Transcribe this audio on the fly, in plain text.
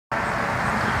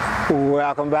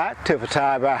Welcome back to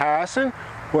Photography by Harrison.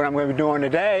 What I'm going to be doing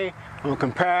today, I'm going to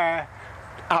compare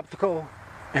optical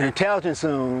and intelligent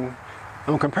zoom. I'm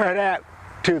going to compare that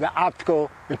to the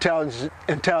optical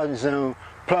intelligent zoom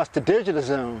plus the digital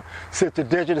zoom. See if the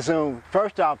digital zoom,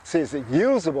 first off, see is it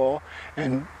usable,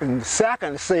 and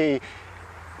second, see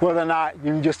whether or not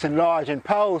you can just enlarge in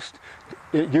post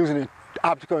using the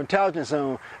optical intelligent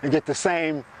zoom and get the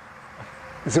same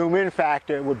zoom in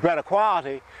factor with better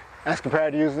quality as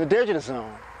compared to using the digital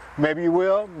zoom. Maybe you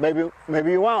will,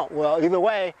 maybe you won't. Well, either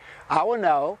way, I will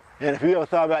know, and if you ever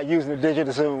thought about using the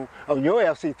digital zoom on your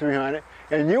FC300,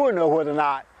 and you will know whether or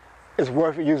not it's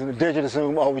worth it using the digital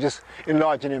zoom or just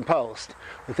enlarging in post.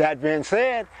 With that being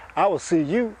said, I will see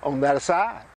you on the other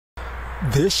side.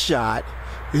 This shot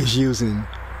is using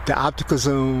the optical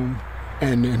zoom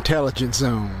and the intelligent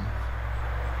zoom.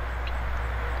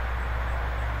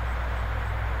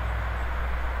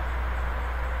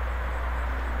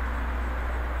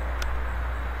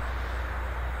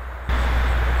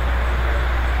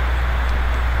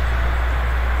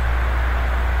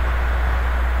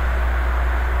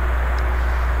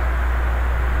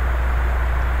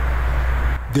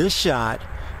 This shot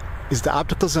is the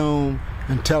optical zoom,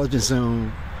 intelligent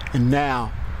zoom, and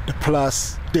now the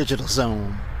plus digital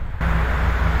zoom.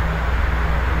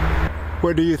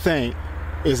 What do you think?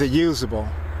 Is it usable?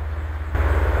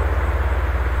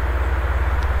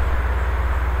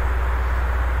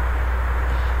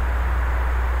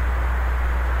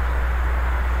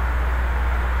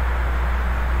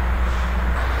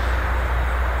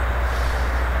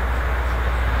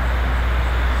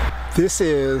 This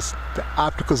is the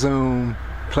optical zoom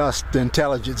plus the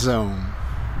intelligent zoom.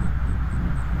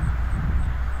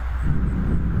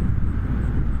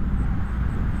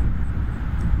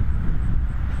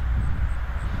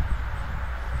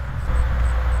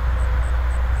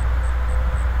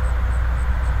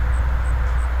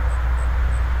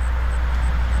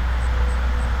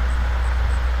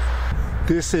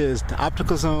 This is the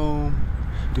optical zoom,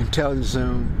 the intelligent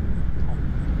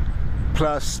zoom,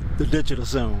 plus the digital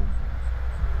zoom.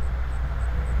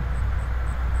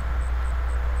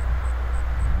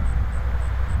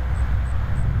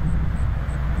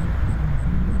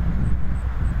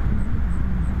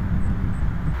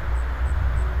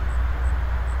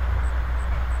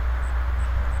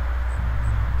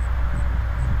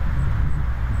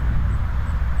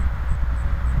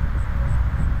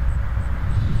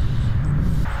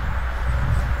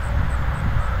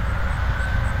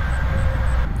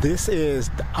 This is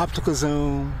the optical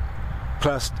zoom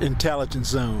plus intelligent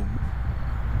zoom.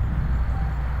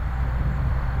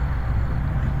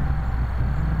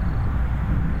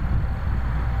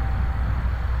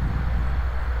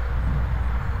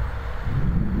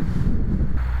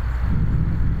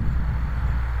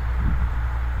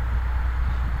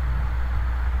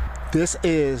 This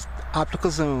is the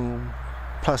optical zoom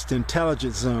plus the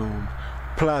intelligent zoom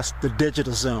plus the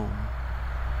digital zoom.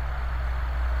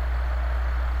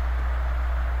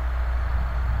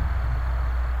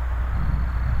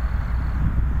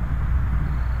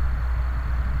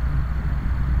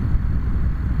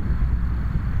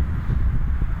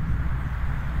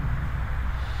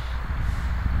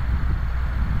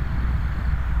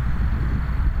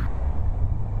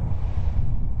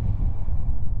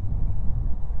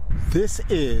 This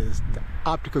is the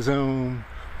optical zoom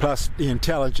plus the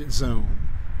intelligent zoom.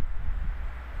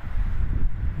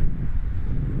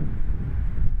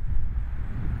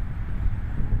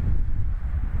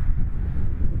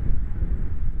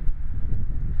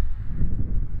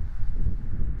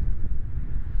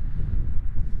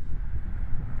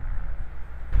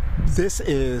 This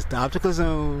is the optical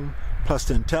zoom plus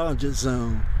the intelligent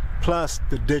zoom plus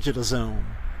the digital zoom.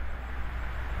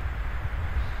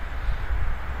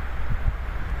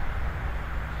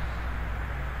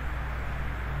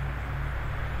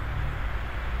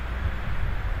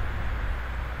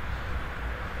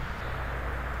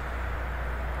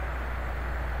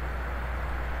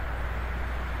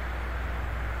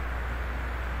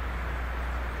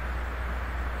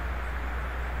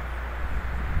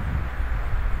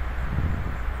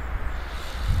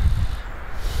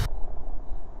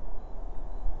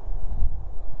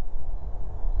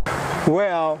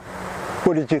 Well,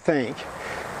 what did you think?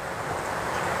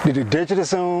 Did the digital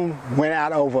zoom win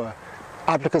out over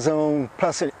optical zoom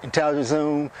plus intelligent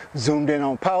zoom zoomed in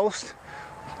on post?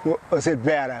 Was it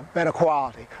better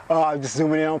quality? Or just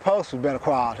zooming in on post was better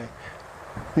quality?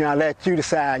 I'll let you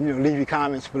decide, leave your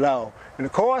comments below. And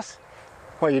of course,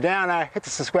 while you're down there, hit the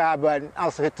subscribe button,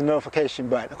 also hit the notification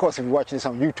button. Of course, if you're watching this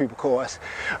on YouTube, of course.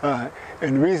 And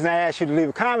the reason I ask you to leave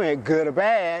a comment, good or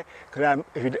bad, because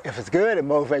if it's good, it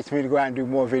motivates me to go out and do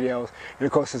more videos. And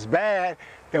of course, if it's bad,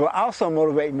 it will also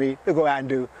motivate me to go out and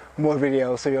do more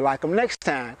videos so you'll like them next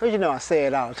time. Because you know I say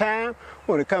it all the time,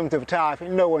 when it comes to photography,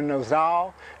 no one knows it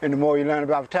all. And the more you learn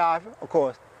about photography, of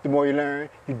course, the more you learn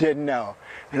you didn't know.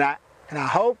 And I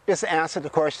hope this answered the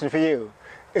question for you.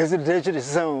 Is the digital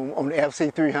zoom on the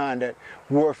FC300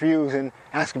 worth using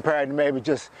as compared to maybe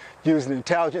just using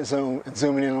intelligent zoom and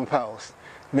zooming in on post?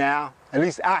 Now, at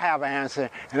least I have an answer,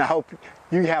 and I hope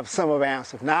you have some of the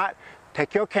answer. If not,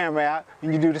 take your camera out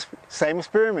and you do the same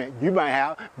experiment. You might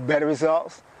have better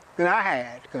results than I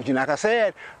had. Because like I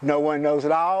said, no one knows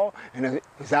it all, and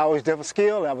it's always different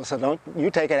skill levels, so don't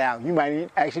you take it out. You might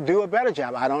actually do a better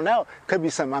job. I don't know. Could be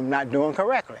something I'm not doing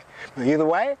correctly. But either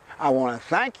way, I want to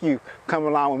thank you for coming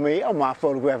along with me on my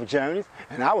photographic journeys,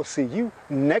 and I will see you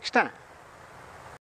next time.